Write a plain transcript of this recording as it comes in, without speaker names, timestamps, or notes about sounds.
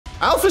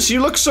Alfis,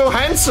 you look so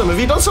handsome. Have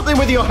you done something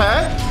with your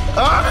hair?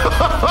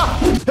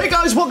 Hey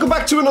guys, welcome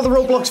back to another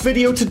Roblox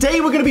video. Today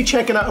we're going to be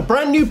checking out a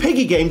brand new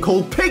Piggy game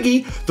called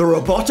Piggy, the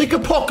Robotic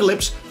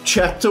Apocalypse,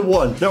 Chapter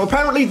 1. Now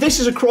apparently this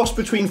is a cross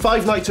between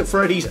Five Nights at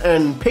Freddy's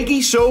and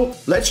Piggy, so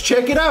let's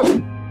check it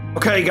out.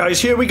 Okay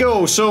guys, here we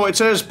go. So it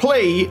says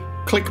play,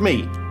 click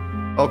me.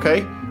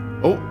 Okay.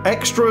 Oh,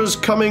 extras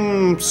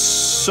coming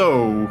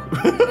so.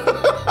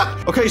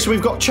 Okay, so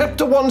we've got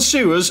Chapter 1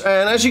 sewers,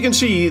 and as you can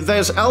see,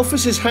 there's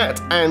Alfis's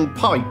hat and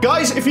pipe.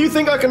 Guys, if you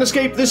think I can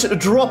escape this,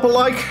 drop a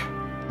like.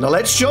 Now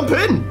let's jump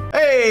in.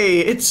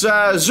 Hey, it's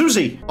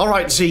Zuzy. All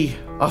right, Z,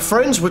 our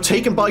friends were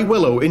taken by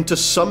Willow into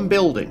some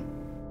building.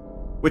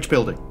 Which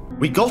building?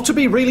 We got to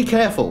be really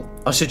careful.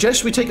 I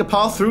suggest we take a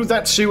path through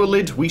that sewer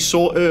lid we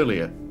saw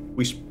earlier.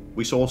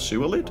 We saw a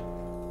sewer lid?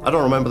 I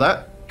don't remember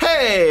that.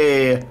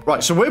 Hey!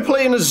 Right, so we're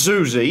playing as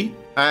Zuzy,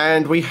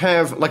 and we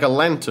have like a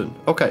lantern.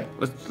 Okay,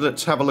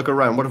 let's have a look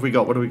around. What have we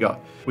got? What do we got?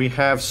 We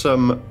have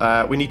some,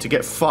 we need to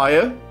get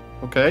fire.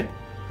 Okay,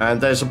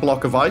 and there's a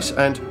block of ice,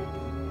 and...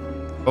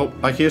 Oh,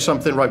 I hear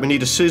something. Right, we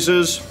need a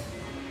scissors.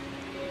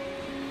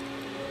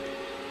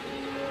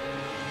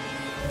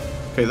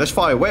 Okay, there's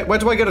fire. Where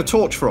do I get a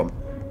torch from?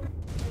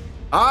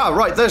 Ah,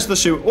 right, there's the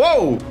sewer.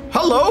 Whoa!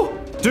 Hello?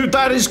 Dude,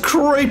 that is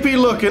creepy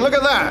looking. Look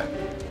at that.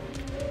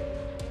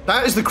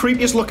 That is the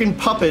creepiest looking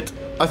puppet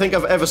I think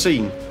I've ever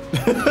seen.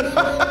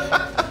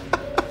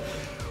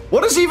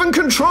 What is even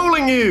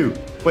controlling you?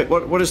 Wait,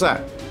 what is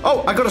that?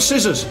 Oh, I got a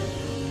scissors.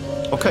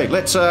 Okay,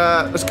 let's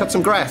cut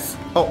some grass.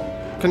 Oh,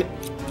 can you...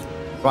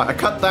 Right, I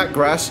cut that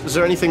grass. Is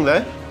there anything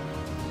there?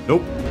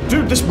 Nope.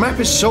 Dude, this map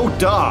is so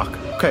dark.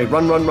 Okay,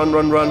 run.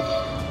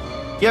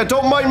 Yeah,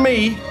 don't mind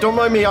me. Don't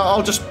mind me.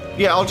 I'll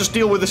just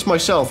deal with this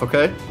myself,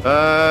 okay?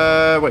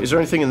 Wait, is there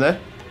anything in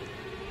there?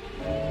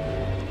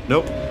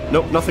 Nope,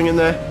 nothing in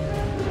there.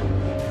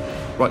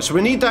 Right, so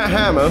we need that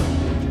hammer.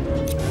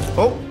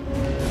 Oh,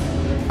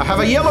 I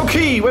have a yellow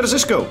key. Where does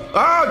this go?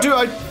 Ah,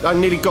 dude, I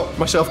nearly got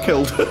myself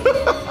killed.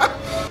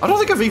 I don't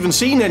think I've even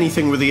seen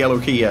anything with the yellow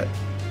key yet.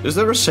 Is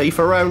there a safe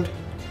around?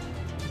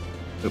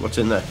 Wait, what's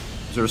in there?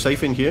 Is there a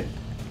safe in here?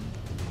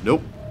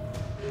 Nope.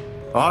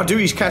 Oh, dude,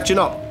 he's catching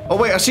up. Oh,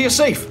 wait, I see a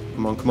safe.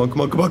 Come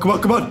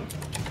on.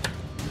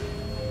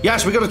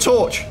 Yes, we got a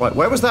torch. Right,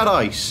 where was that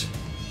ice?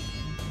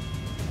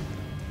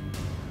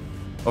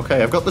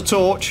 Okay, I've got the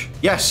torch.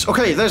 Yes,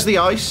 okay, there's the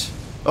ice.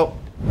 Oh.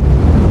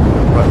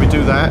 Right, we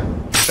do that.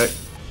 Okay.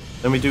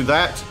 Then we do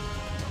that.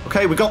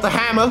 Okay, we got the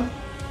hammer.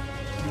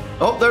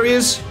 Oh, there he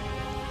is.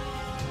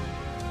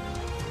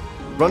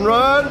 Run.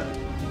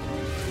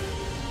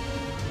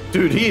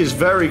 Dude, he is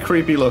very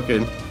creepy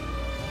looking.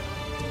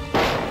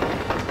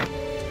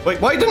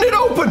 Wait, why didn't it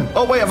open?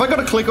 Oh, wait, have I got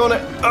to click on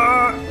it?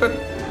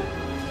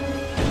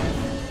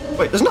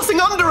 Wait, there's nothing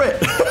under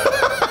it.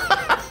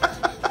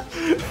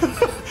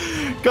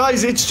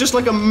 Guys, it's just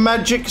like a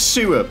magic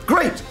sewer.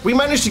 Great! We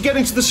managed to get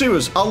into the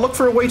sewers. I'll look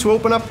for a way to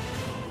open up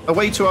a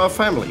way to our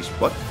families.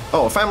 What?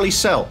 Oh, a family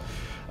cell.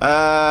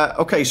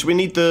 Okay, so we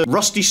need the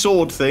rusty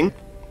sword thing.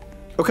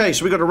 Okay,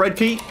 so we got a red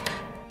key.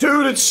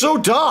 Dude, it's so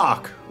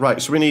dark!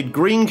 Right, so we need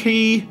green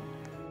key.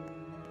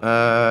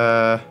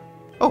 Oh,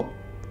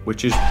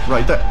 which is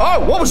right there. Oh,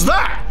 what was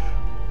that?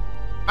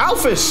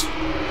 Alfis!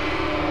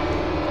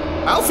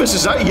 Alfis,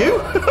 is that you?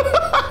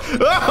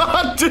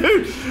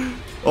 Dude!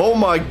 Oh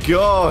my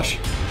gosh.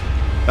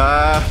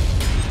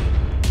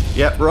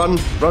 Yeah, run.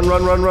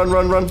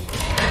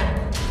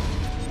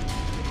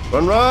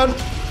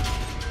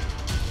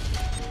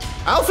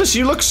 Alfis,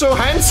 you look so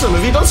handsome.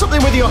 Have you done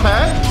something with your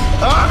hair?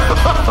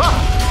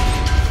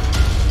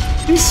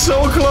 He's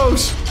so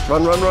close.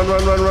 Run.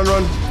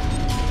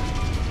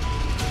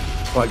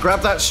 Right,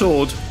 grab that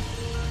sword.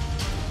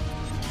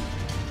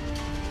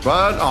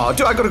 Run. Oh,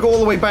 dude, I gotta go all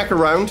the way back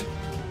around.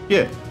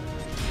 Yeah.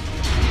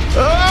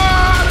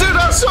 Ah, dude,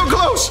 that's so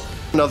close!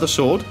 Another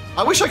sword.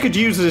 I wish I could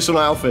use this on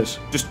Alfis.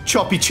 Just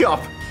choppy chop.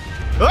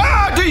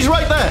 Ah, dude, he's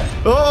right there.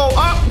 Oh,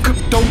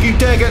 don't you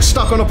dare get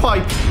stuck on a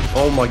pipe.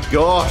 Oh my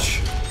gosh.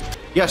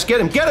 Yes,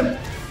 get him. Ha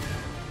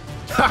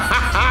ha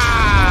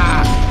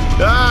ha!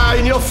 Ah,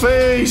 in your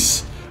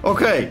face.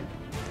 Okay.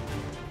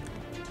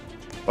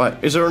 Right,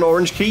 is there an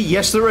orange key?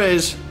 Yes, there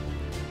is.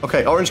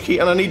 Okay, orange key,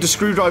 and I need the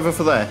screwdriver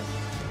for there.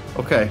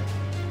 Okay.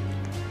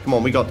 Come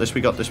on, we got this.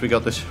 Run.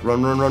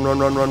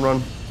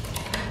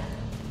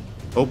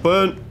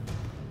 Open.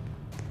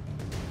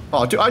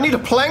 Oh, I need a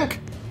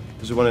plank.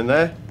 Is there one in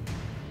there?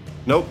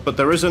 Nope, but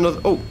there is another.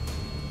 Oh.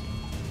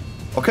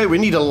 Okay, we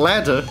need a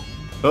ladder.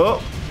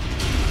 Oh.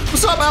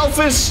 What's up,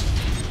 Alfis?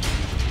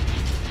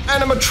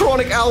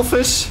 Animatronic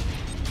Alfis.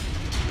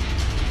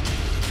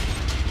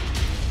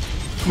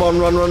 Come on,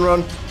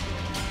 run.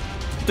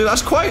 Dude,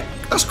 that's quite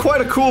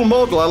a cool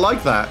model. I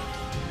like that.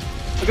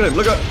 Look at him,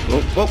 look at...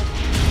 Oh.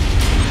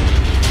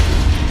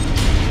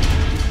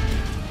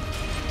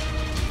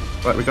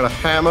 Right, we got a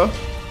hammer.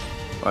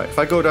 Right, if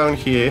I go down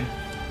here...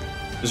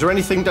 Is there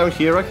anything down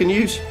here I can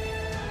use?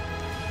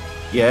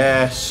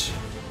 Yes.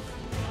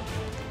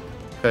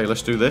 Okay,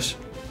 let's do this.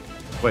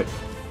 Wait.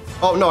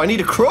 Oh, no, I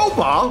need a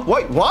crowbar?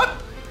 Wait, what?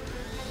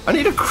 I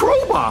need a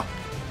crowbar.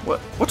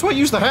 What do I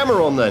use the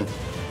hammer on then?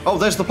 Oh,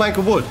 there's the plank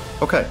of wood.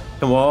 Okay,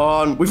 come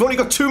on. We've only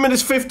got 2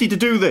 minutes 50 to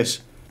do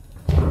this.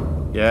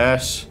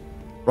 Yes.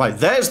 Right,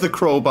 there's the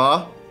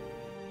crowbar.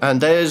 And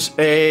there's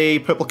a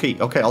purple key.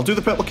 Okay, I'll do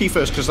the purple key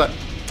first because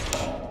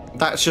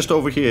that's just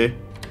over here.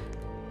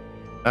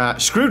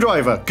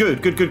 Screwdriver.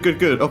 Good.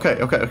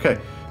 Okay.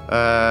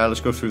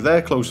 Let's go through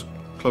there. Close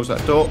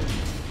that door.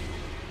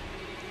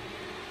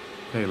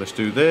 Okay, let's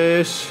do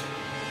this.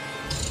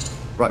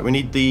 Right, we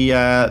need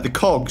the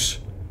cogs.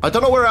 I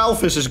don't know where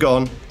Alfis has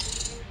gone.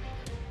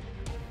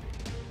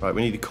 Right,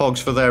 we need the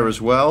cogs for there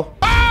as well.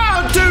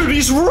 Ah, dude,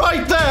 he's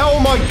right there. Oh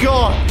my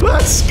god.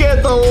 That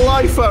scared the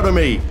life out of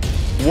me.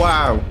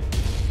 Wow.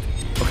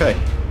 Okay.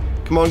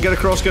 Come on, get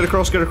across. Grab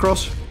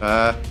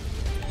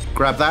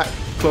that.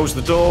 Close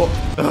the door.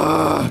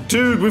 Ah,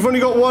 dude, we've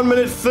only got 1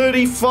 minute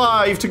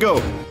 35 to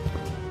go.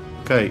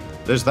 Okay,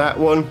 there's that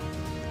one.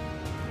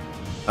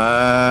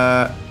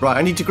 Right,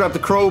 I need to grab the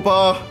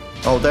crowbar.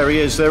 Oh, there he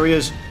is.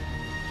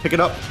 Pick it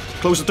up.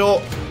 Close the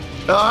door.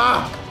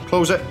 Ah!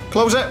 Close it.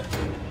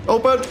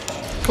 Open.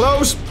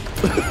 Close.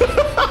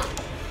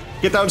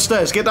 Get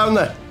downstairs. Get down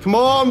there. Come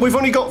on, we've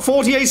only got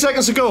 48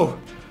 seconds to go.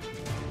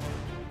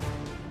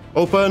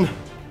 Open.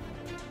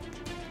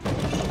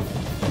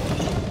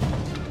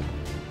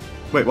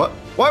 Wait, what?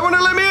 Why won't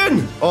it let me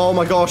in? Oh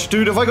my gosh,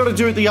 dude, have I got to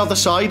do it the other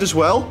side as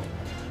well?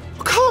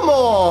 Come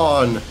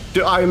on!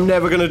 Dude, I'm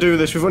never going to do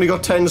this. We've only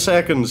got 10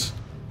 seconds.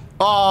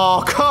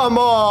 Oh, come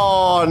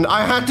on!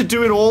 I had to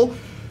do it all.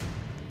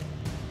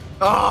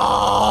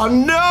 Oh,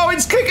 no!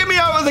 It's kicking me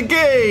out of the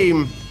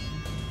game!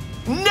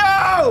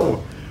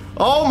 No!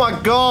 Oh my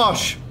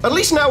gosh. At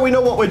least now we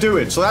know what we're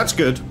doing, so that's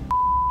good.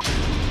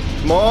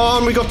 Come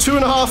on, we got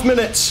 2.5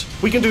 minutes.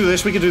 We can do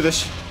this.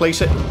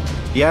 Place it.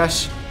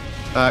 Yes.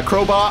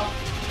 Crowbar.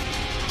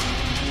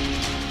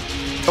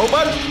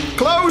 Open.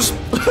 Close.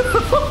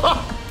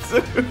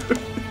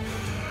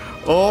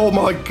 Oh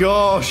my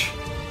gosh.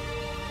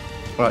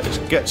 Right, let's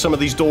get some of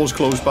these doors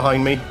closed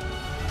behind me.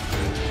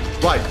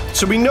 Right,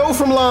 so we know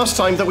from last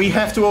time that we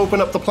have to open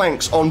up the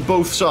planks on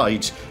both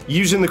sides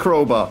using the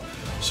crowbar.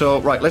 So,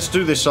 right, let's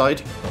do this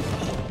side.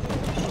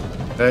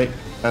 Okay.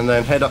 And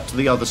then head up to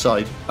the other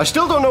side. I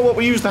still don't know what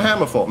we use the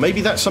hammer for. Maybe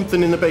that's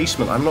something in the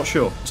basement. I'm not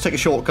sure. Let's take a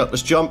shortcut.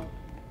 Let's jump.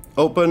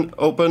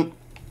 Open.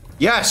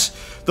 Yes!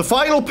 The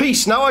final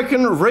piece. Now I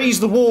can raise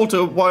the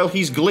water while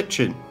he's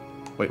glitching.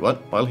 Wait, what?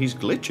 While he's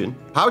glitching?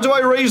 How do I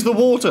raise the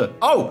water?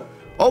 Oh!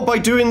 Oh, by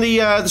doing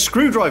the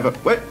screwdriver.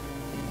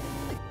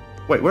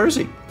 Wait, where is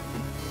he?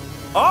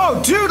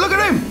 Oh, dude, look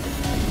at him!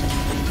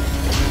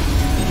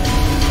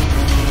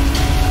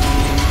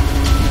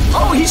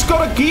 Oh, he's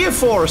got a gear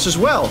for us as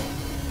well.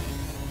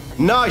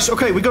 Nice.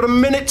 Okay, we got a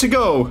minute to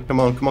go. Come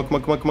on.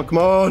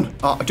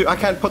 Oh, dude, I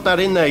can't put that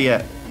in there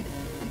yet.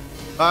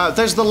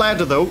 There's the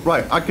ladder, though.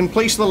 Right, I can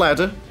place the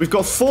ladder. We've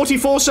got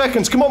 44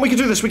 seconds. Come on, we can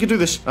do this. Where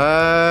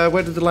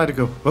did the ladder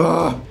go?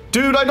 Oh,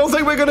 dude, I don't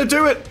think we're gonna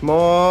do it. Come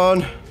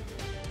on.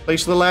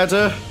 Place the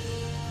ladder.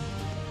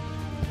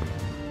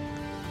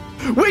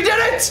 We did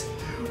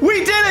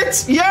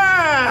it!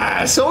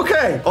 Yes!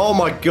 Okay. Oh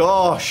my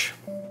gosh.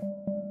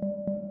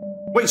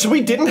 Wait, so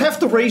we didn't have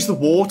to raise the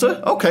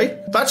water? Okay,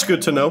 that's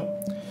good to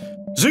know.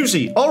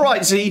 Zuzy.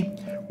 Alright, Z.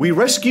 We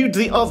rescued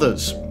the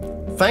others.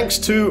 Thanks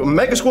to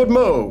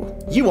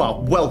MegaSquadMo. You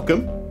are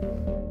welcome.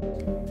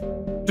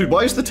 Dude,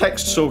 why is the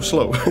text so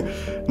slow?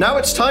 Now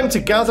it's time to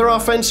gather our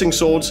fencing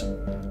swords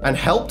and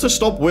help to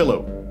stop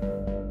Willow. ...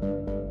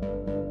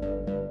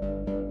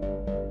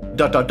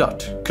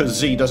 because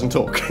Z doesn't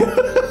talk.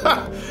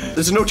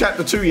 There's no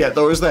chapter 2 yet,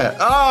 though, is there?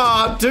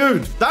 Ah,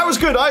 dude, that was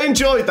good. I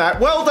enjoyed that.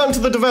 Well done to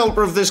the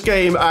developer of this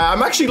game.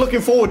 I'm actually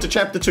looking forward to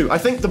chapter 2. I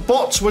think the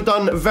bots were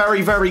done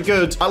very, very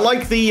good. I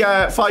like the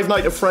Five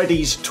Nights at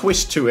Freddy's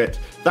twist to it.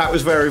 That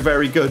was very,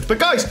 very good. But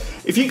guys,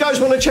 if you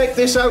guys want to check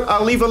this out,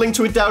 I'll leave a link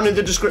to it down in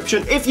the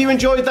description. If you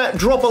enjoyed that,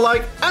 drop a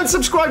like and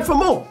subscribe for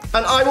more.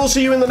 And I will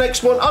see you in the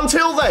next one.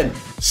 Until then,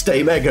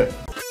 stay mega.